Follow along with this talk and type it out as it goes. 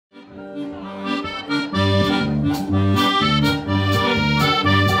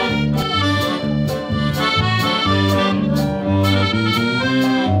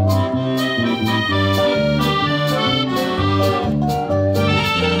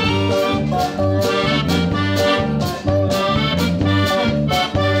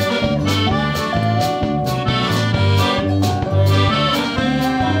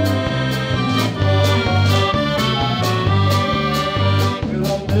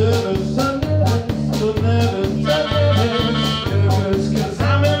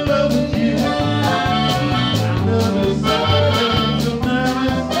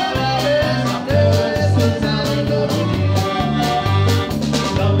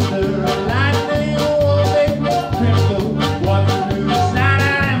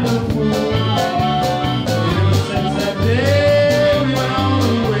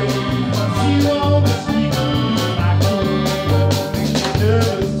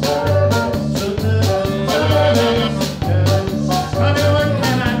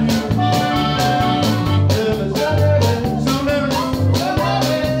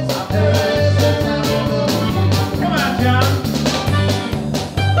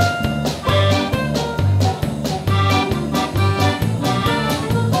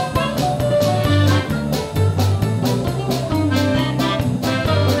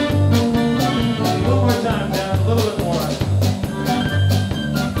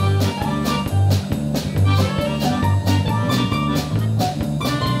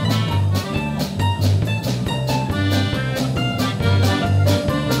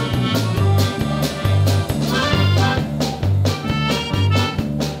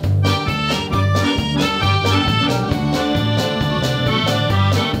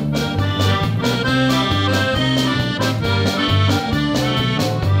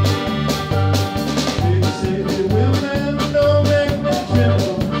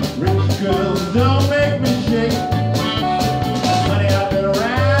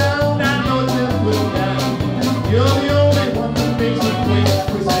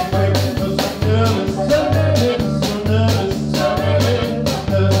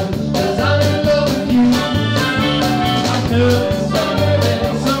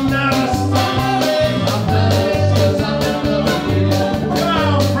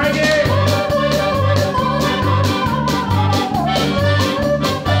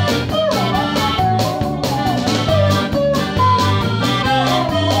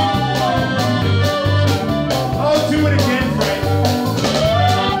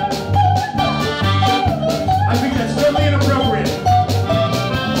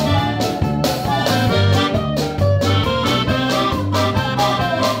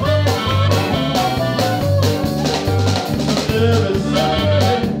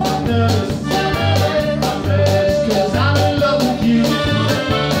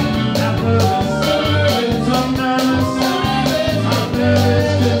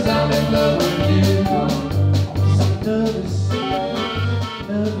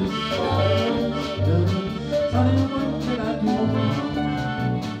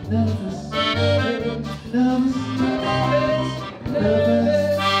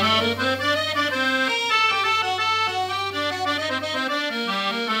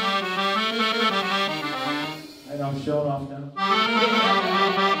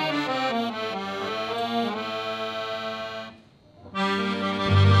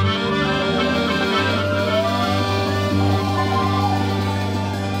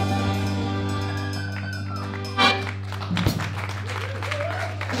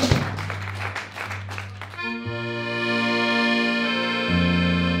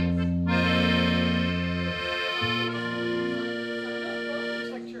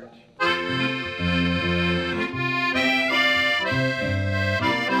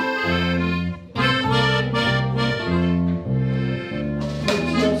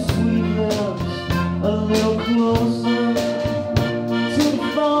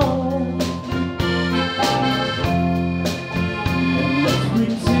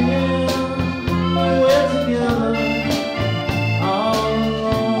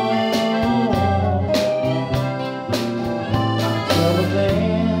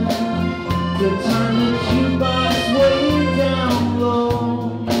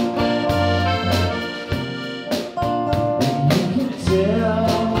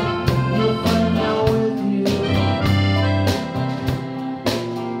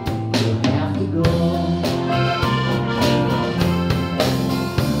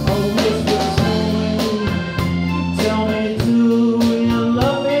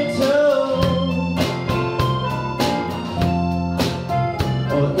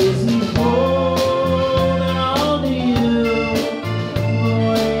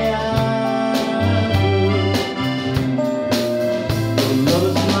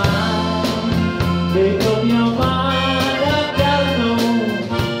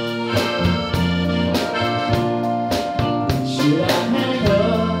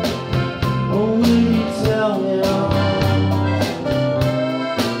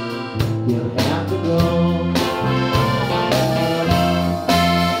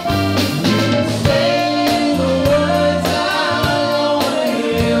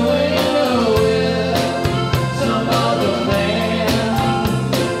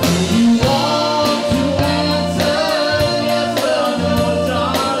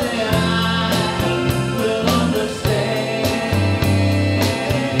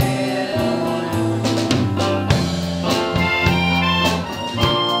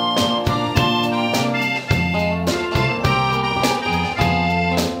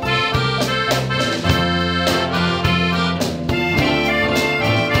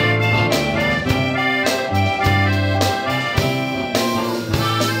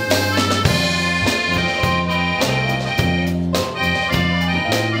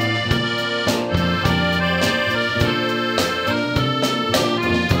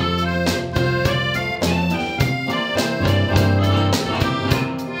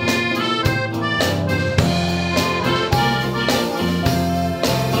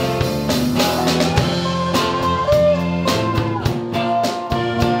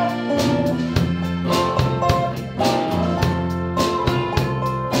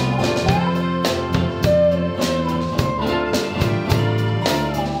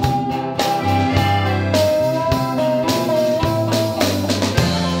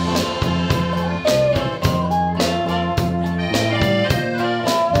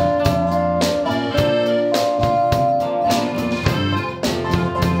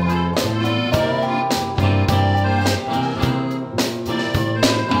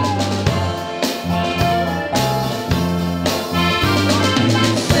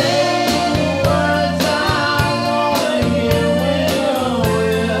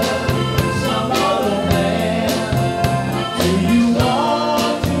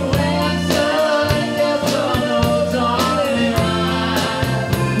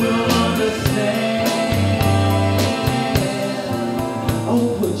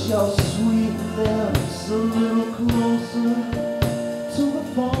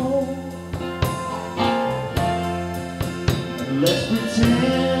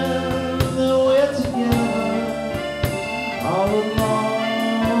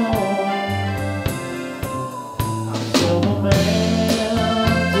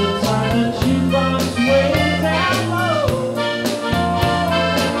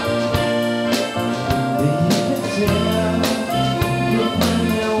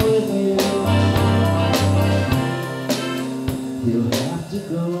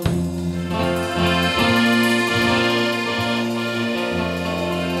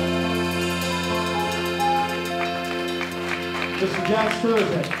Jack's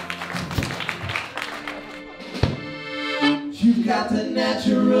Thursday. You've got the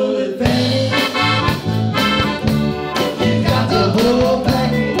natural advantage. You've got the whole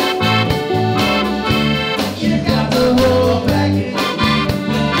package. You've got the whole package.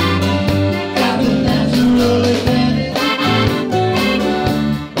 Got the natural advantage.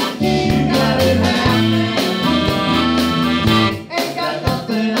 You got it happening. Ain't got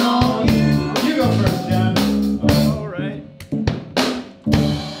nothing on you. You go first, John. All right.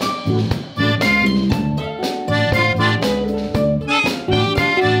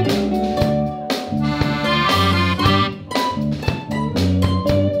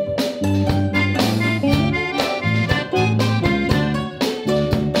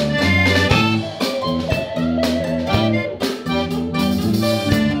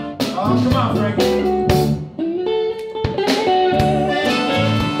 Oh, come on, Frankie.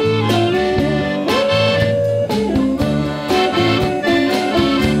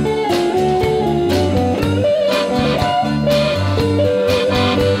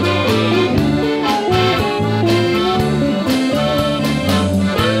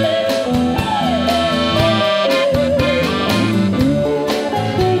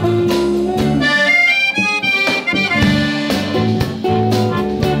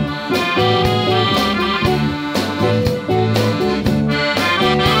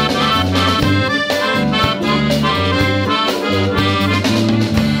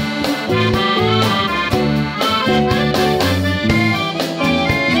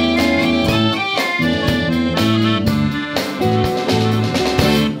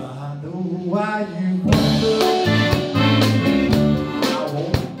 Why you wonder? I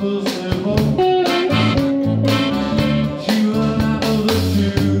won't pursue. You and I know the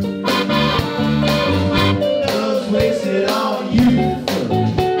truth. Love's wasted on you.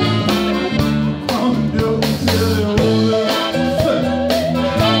 From no to the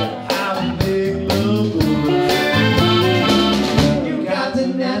how to make love good. You got the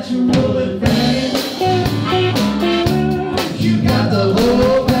natural advantage. You got the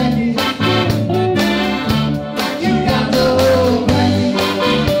whole package. You got the whole package.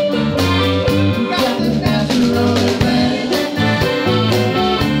 Got the natural advantage.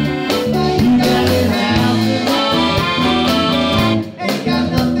 You got it happening. Ain't got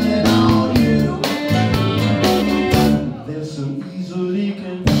nothing on you. They're so easily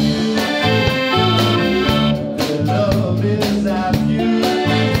confused. Their love is our view.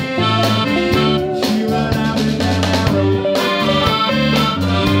 You and I been down that road.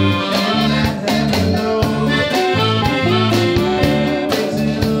 And that's heavy load.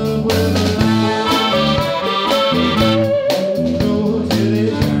 Mixing up with the line. Go till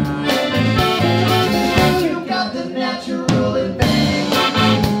it's dry. You got the natural advantage.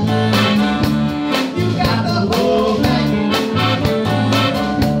 You got the whole package.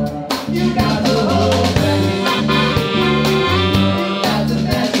 You got the whole package. You got the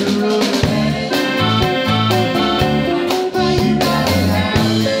natural advantage. You got it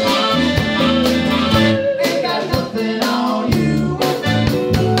happening. Ain't got nothing on you.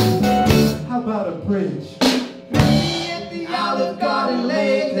 How about a bridge? Me at the Olive Garden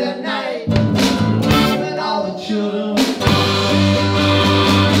late that night, when all the children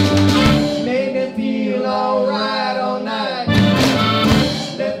made me feel alright all night.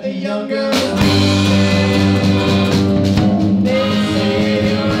 Let the young girls they say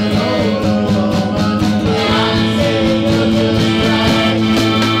you're an older woman. I say you're just right.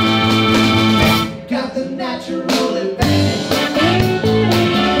 Got the natural advantage.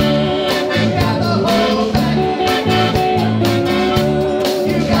 You got the whole package.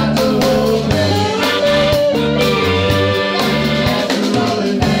 You got the whole package. Natural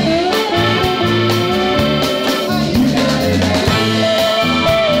advantage. You got it happening.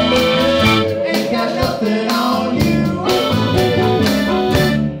 Ain't got nothing on you.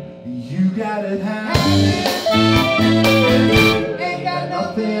 You got it happening. Ain't got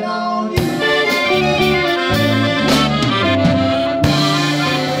nothing on you.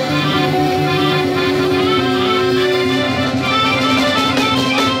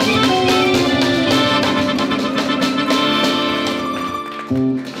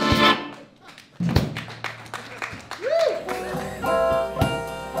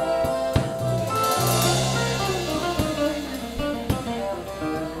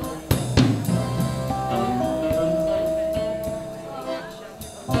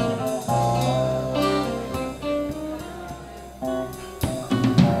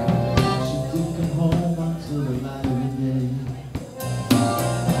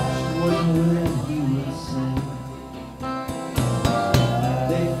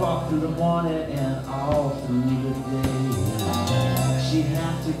 Through the morning and all through the day.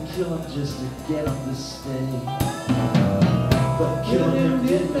 kill him just to get him to stay. But killing him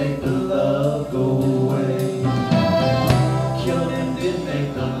didn't make the love go away. Killing him didn't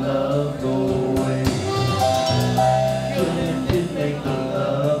make the love go away. Killing him didn't make the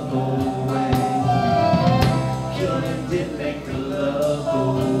love go away. Killing him didn't make the love go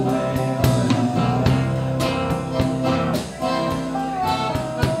away.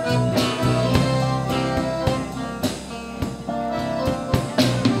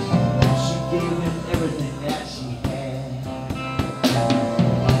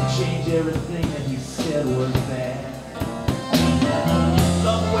 Everything that he said was bad.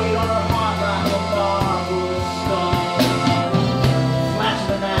 Love weighed on her heart like a marble stone. Flash of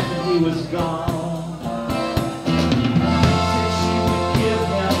the knife and he was gone. Said she would give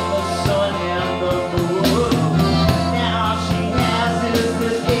him the sun and the moon. Now all she has is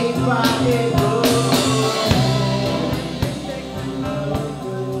this 8x8 room.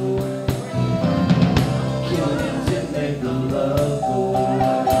 Kill him to make the love go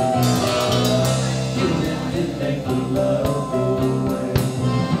away. Make the love go away.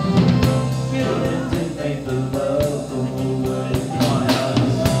 Killing didn't make the love go away. Come on, Alex.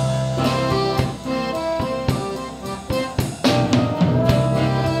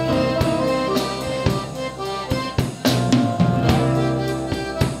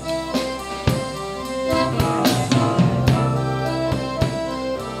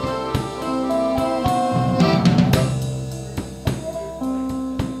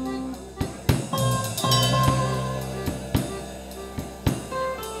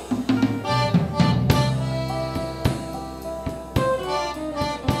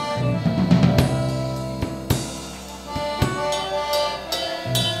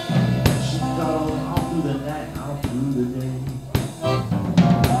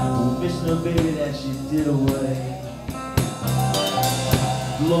 Baby that she did away,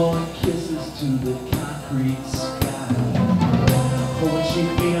 blowing kisses to the concrete sky. But when she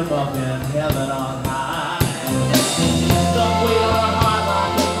beat him up in heaven on high, the weight on her heart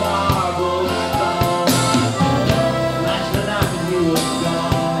like a marble stone. Lashed the knife and he was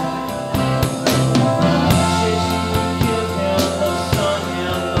gone. Said she would give him the sun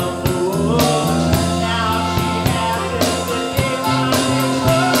and the moon. Now she has it with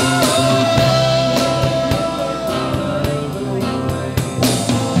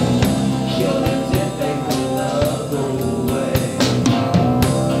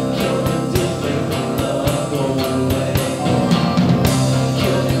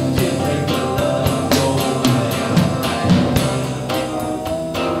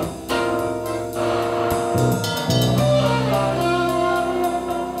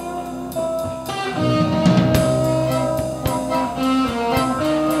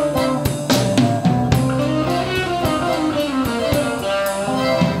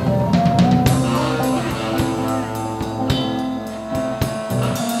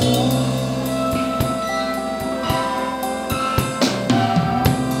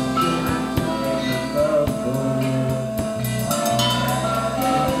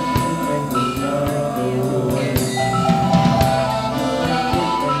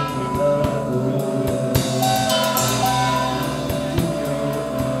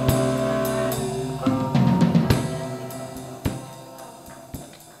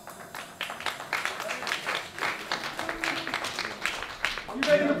You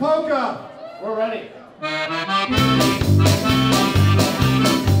ready to polka? We're ready.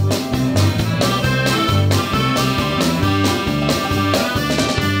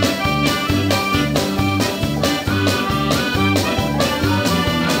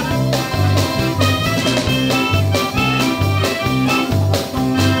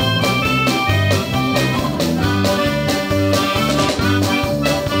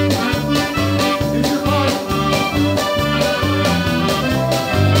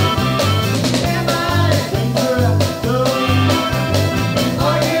 Go!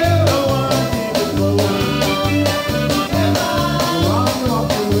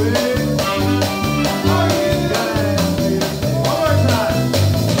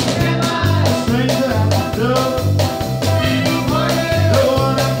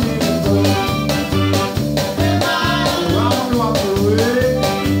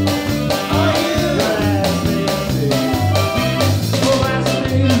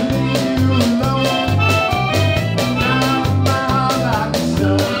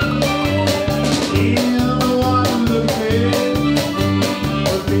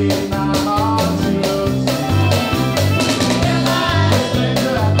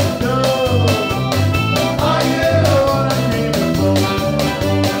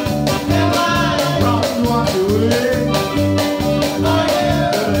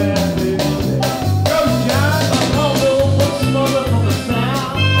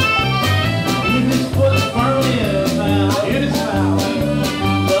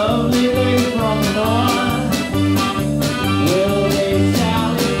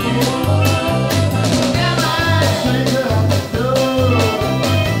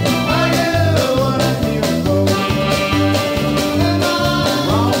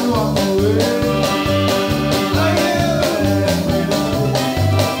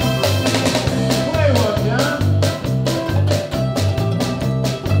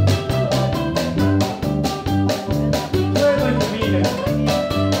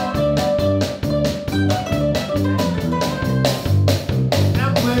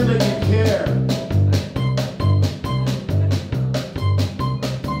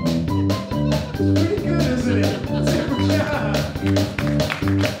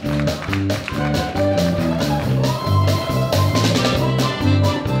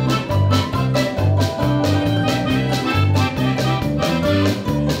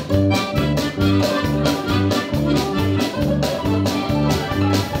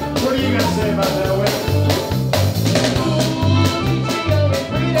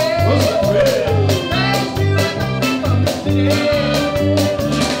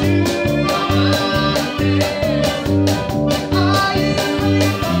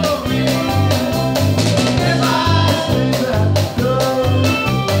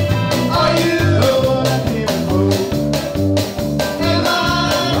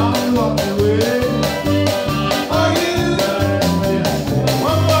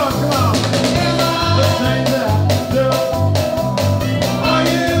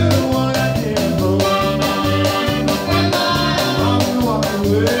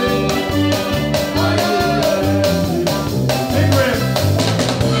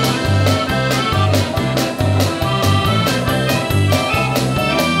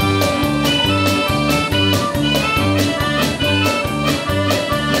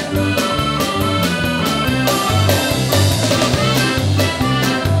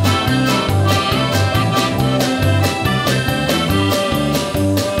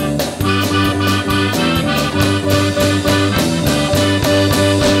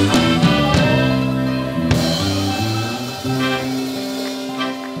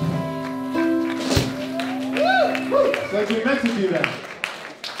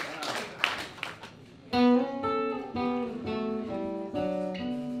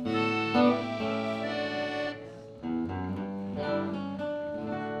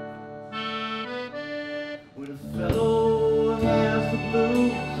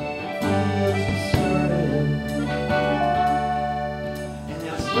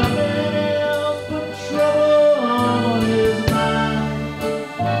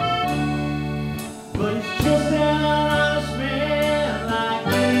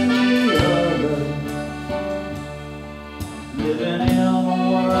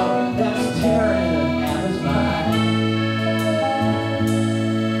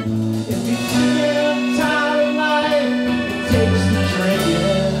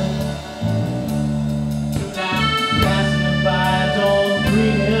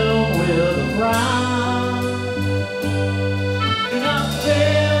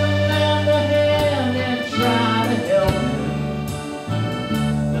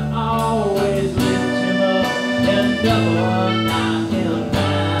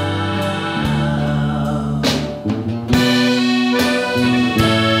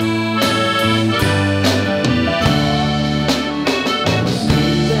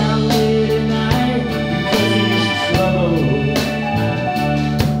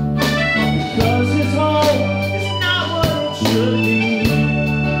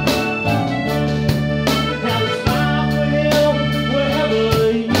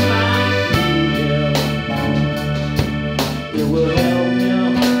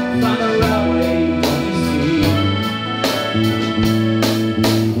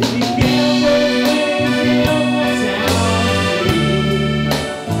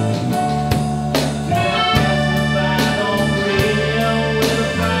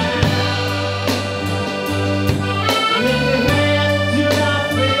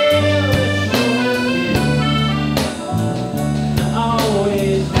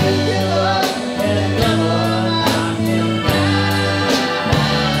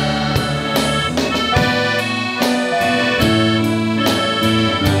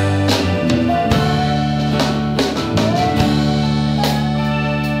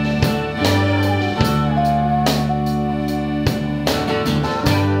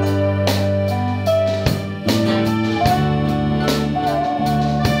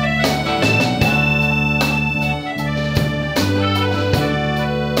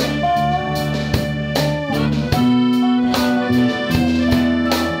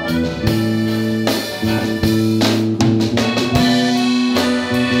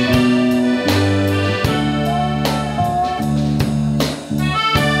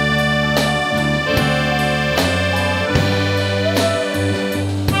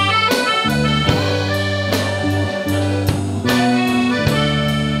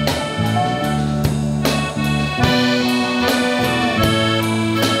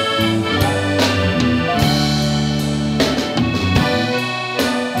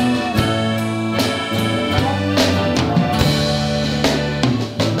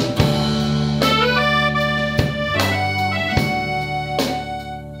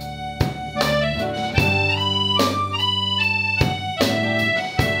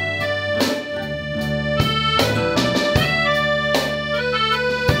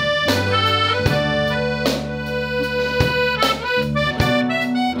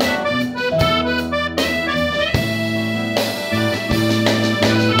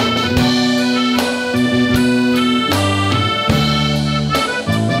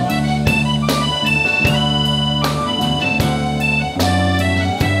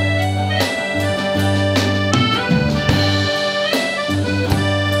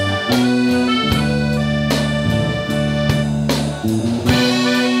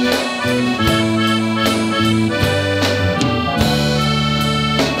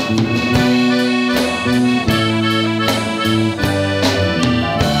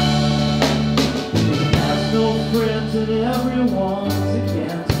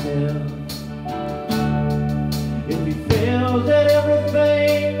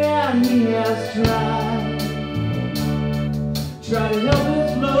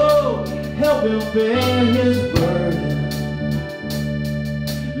 will bear his burden.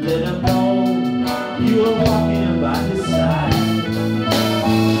 Let him know you are walking by his side.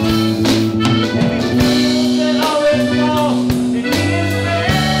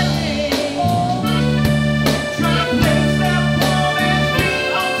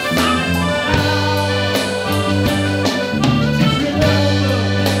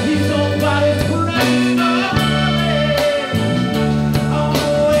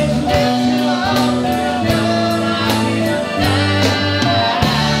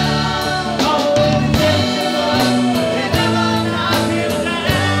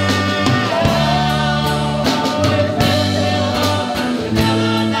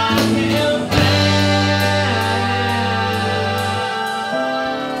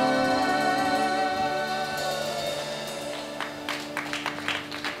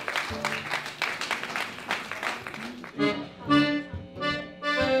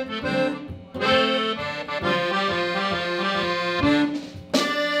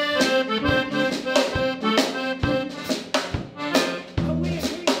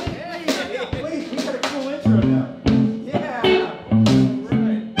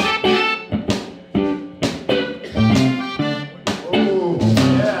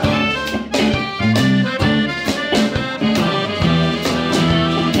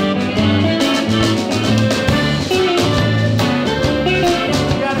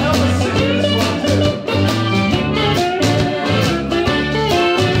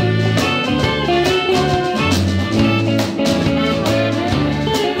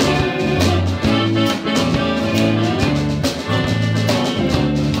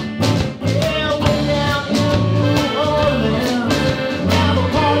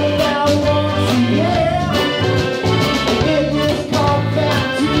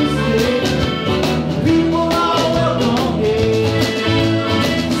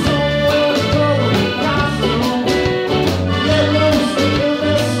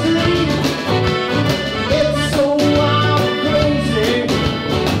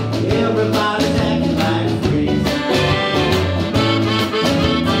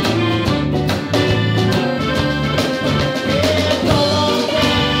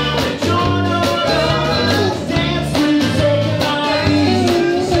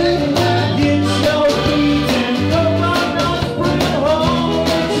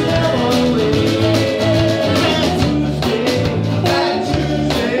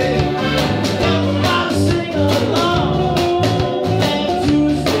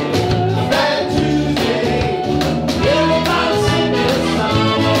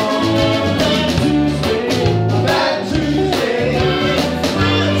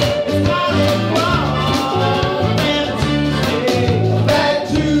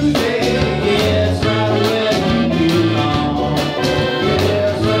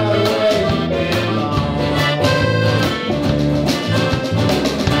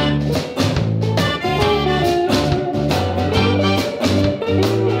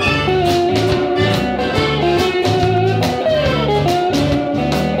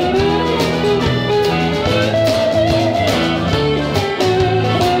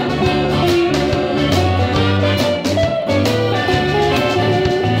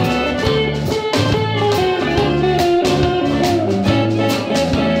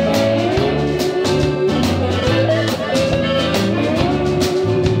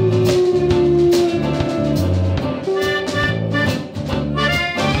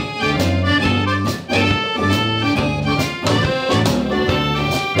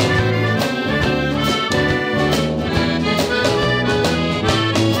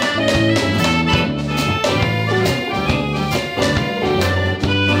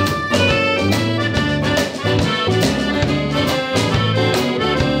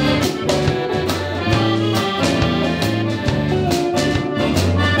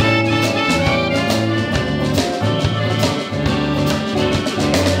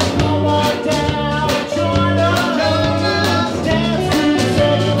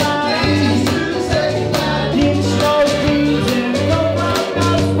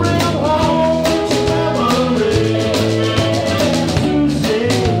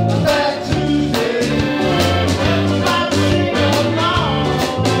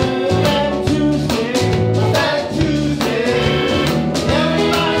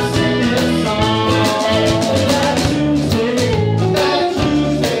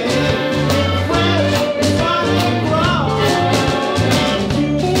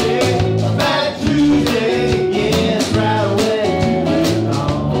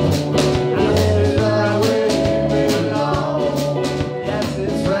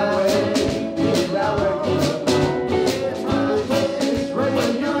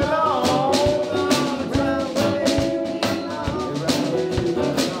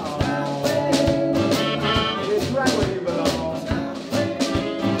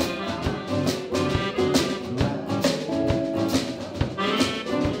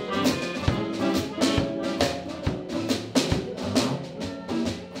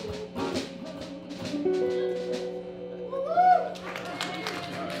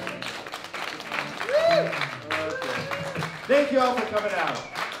 Thank you all for coming out.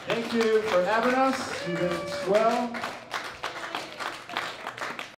 Thank you for having us. You've been swell.